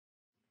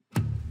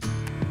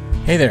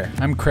Hey there,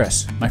 I'm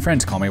Chris. My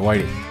friends call me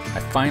Whitey. I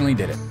finally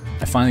did it.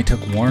 I finally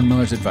took Warren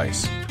Miller's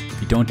advice. If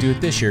you don't do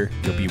it this year,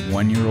 you'll be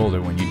 1 year older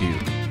when you do.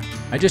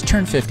 I just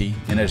turned 50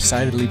 and I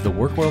decided to leave the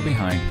work world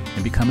behind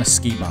and become a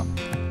ski bum.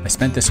 I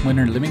spent this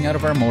winter living out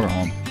of our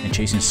motorhome and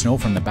chasing snow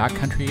from the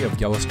backcountry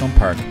of Yellowstone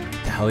Park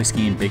to heli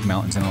skiing big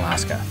mountains in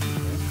Alaska.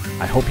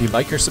 I hope you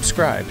like or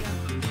subscribe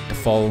to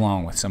follow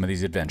along with some of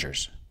these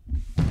adventures.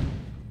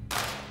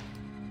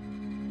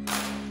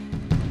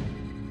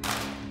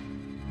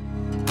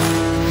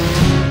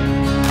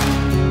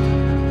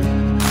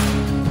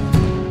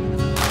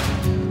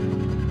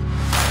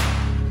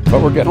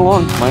 But we're getting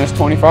along. Minus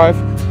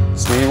 25,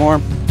 staying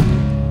warm.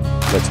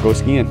 Let's go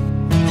skiing.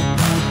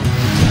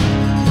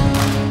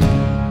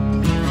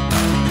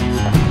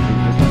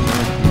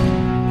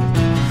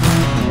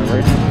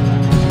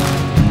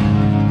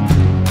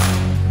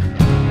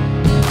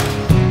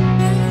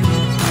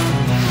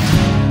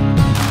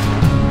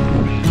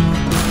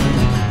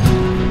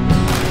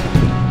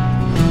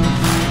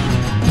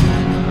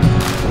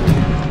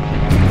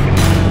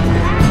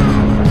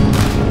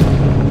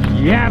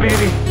 Yeah,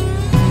 baby.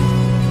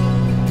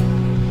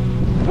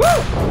 Woo!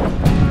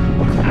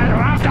 That's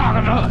what I'm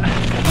talking about.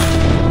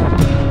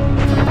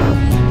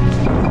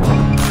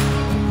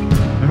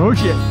 Oh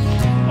shit.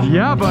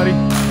 Yeah, buddy.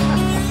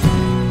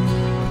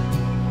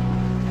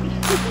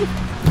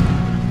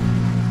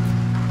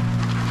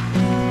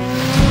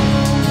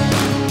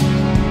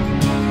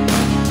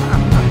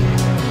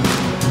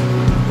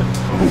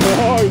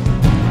 Nice.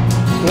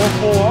 That's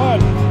full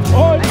on.